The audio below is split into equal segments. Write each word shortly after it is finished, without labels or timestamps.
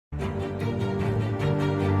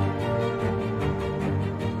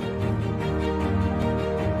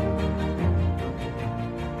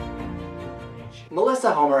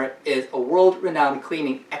Melissa Homer is a world-renowned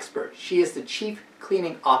cleaning expert. She is the Chief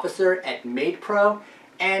Cleaning Officer at MaidPro,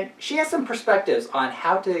 and she has some perspectives on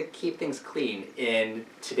how to keep things clean in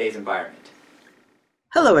today's environment.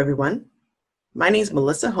 Hello, everyone. My name is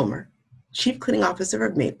Melissa Homer, Chief Cleaning Officer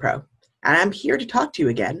of MaidPro, and I'm here to talk to you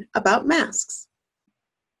again about masks.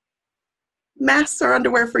 Masks are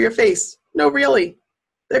underwear for your face. No, really.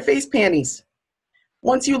 They're face panties.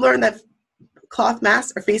 Once you learn that cloth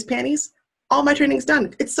masks are face panties, all my training's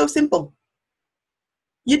done. It's so simple.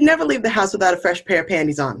 You'd never leave the house without a fresh pair of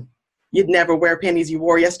panties on. You'd never wear panties you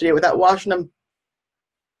wore yesterday without washing them.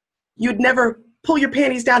 You'd never pull your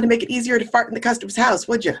panties down to make it easier to fart in the customer's house,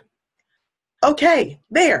 would you? Okay,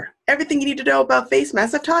 there. Everything you need to know about face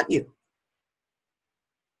masks I've taught you.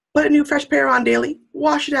 Put a new fresh pair on daily.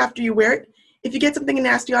 Wash it after you wear it. If you get something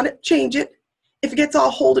nasty on it, change it. If it gets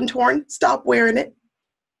all old and torn, stop wearing it.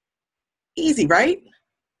 Easy, right?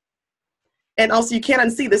 And also, you can't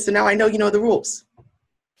unsee this, so now I know you know the rules.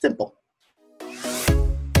 Simple.